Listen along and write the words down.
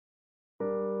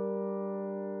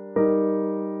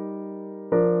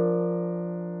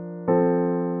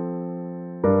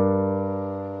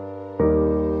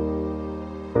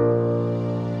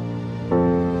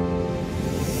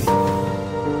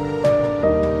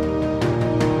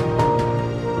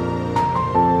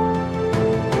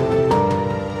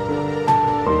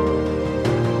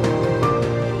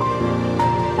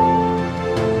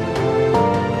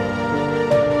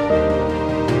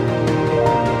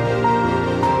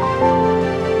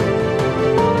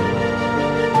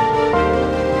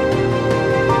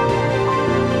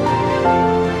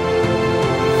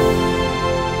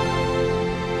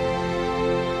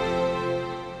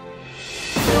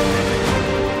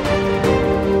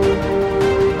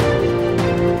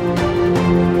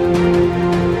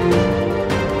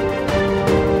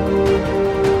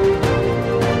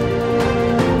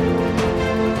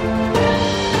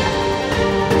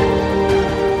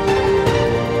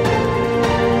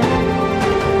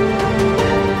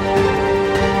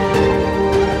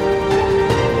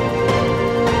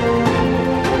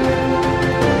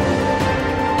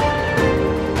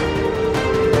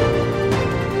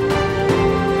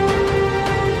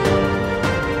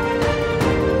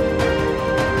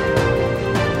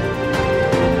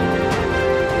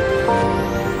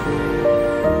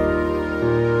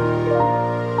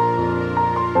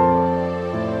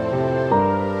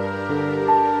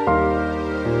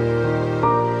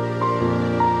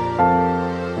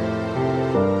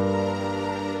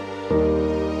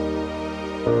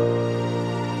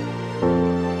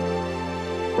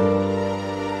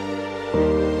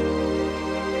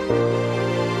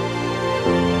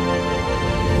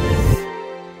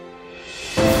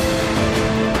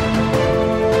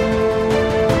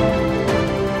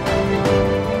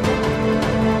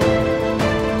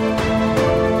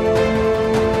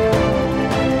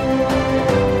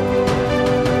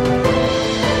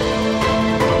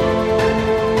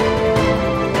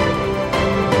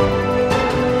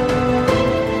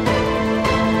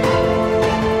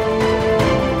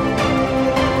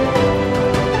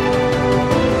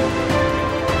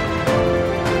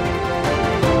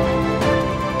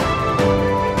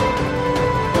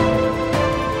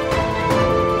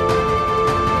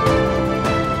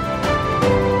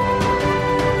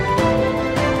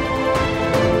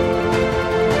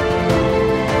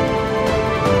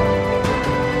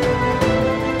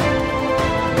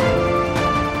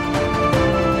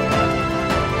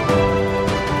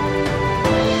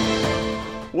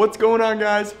What's going on,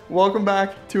 guys? Welcome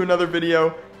back to another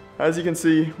video. As you can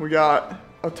see, we got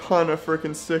a ton of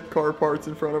freaking sick car parts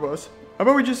in front of us. How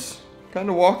about we just kind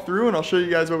of walk through and I'll show you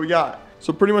guys what we got.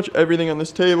 So pretty much everything on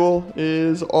this table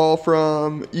is all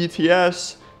from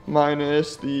ETS,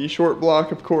 minus the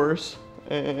Shortblock, of course,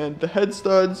 and the head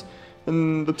studs.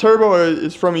 And the turbo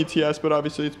is from ETS, but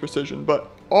obviously it's precision.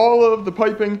 But all of the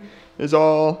piping is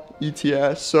all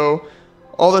ETS. So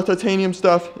all the titanium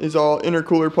stuff is all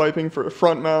intercooler piping for the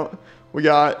front mount. We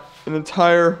got an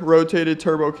entire rotated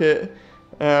turbo kit.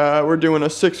 We're doing a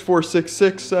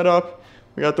 6466 setup.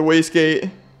 We got the wastegate,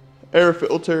 air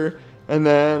filter, and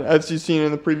then as you've seen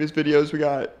in the previous videos, we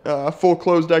got full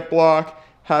closed deck block,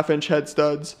 1/2-inch head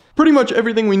studs. Pretty much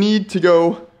everything we need to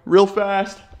go real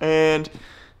fast and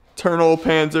turn old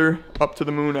Panzer up to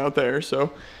the moon out there.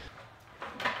 So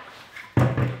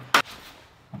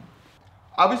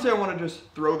obviously I want to just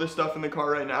throw this stuff in the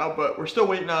car right now, but we're still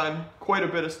waiting on quite a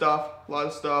bit of stuff, a lot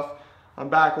of stuff on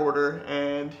back order,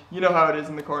 and you know how it is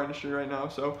in the car industry right now.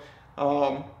 So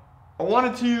I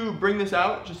wanted to bring this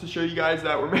out just to show you guys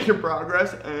that we're making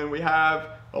progress and we have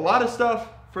a lot of stuff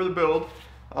for the build,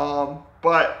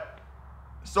 but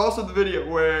it's also the video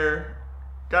where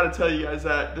gotta tell you guys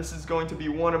that this is going to be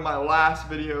one of my last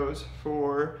videos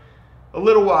for a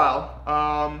little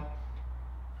while.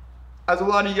 As a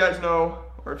lot of you guys know,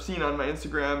 or have seen on my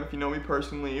Instagram, if you know me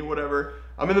personally, whatever,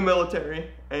 I'm in the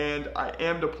military and I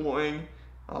am deploying.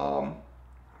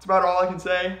 It's about all I can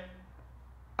say.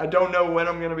 I don't know when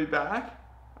I'm gonna be back.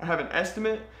 I have an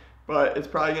estimate, but it's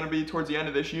probably gonna be towards the end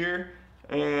of this year.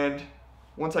 And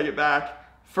once I get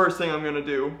back, first thing I'm gonna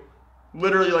do,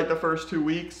 literally like the first 2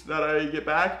 weeks that I get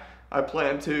back, I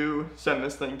plan to send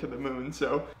this thing to the moon.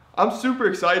 So I'm super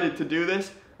excited to do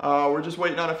this. We're just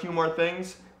waiting on a few more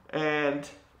things. And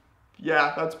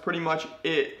yeah, that's pretty much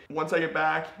it. Once I get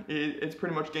back, it's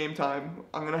pretty much game time.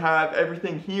 I'm gonna have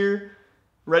everything here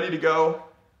ready to go.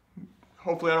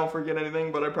 Hopefully I don't forget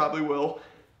anything, but I probably will.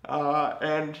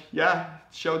 And yeah,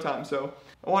 it's showtime. So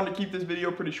I wanted to keep this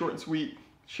video pretty short and sweet.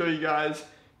 Show you guys,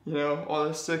 you know, all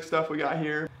this sick stuff we got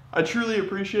here. I truly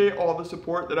appreciate all the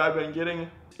support that I've been getting.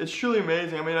 It's truly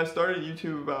amazing. I mean, I started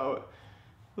YouTube about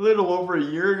a little over a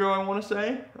year ago, I wanna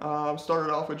say.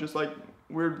 Started off with just like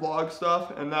weird vlog stuff,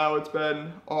 and now it's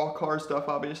been all car stuff,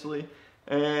 obviously.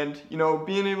 And you know,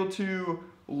 being able to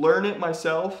learn it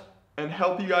myself and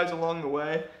help you guys along the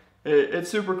way, it's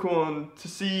super cool. And to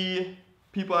see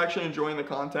people actually enjoying the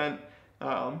content,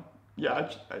 yeah,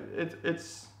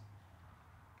 it's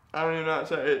I don't even know how to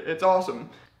say it. It's awesome.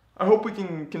 I hope we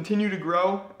can continue to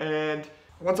grow, and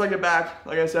once I get back,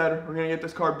 like I said, we're gonna get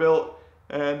this car built,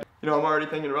 and you know, I'm already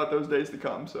thinking about those days to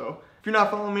come. So if you're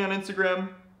not following me on Instagram,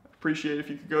 appreciate if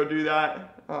you could go do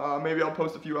that. Maybe I'll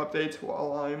post a few updates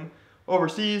while I'm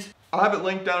overseas. I'll have it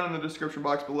linked down in the description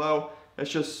box below.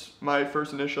 It's just my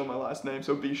first initial, my last name,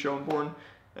 so B. Schoenborn.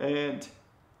 And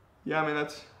yeah, I mean,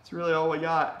 that's really all I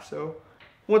got. So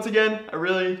once again, I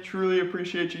really, truly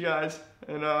appreciate you guys,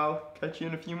 and I'll catch you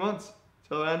in a few months.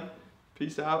 Till then,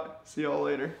 peace out. See y'all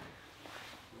later.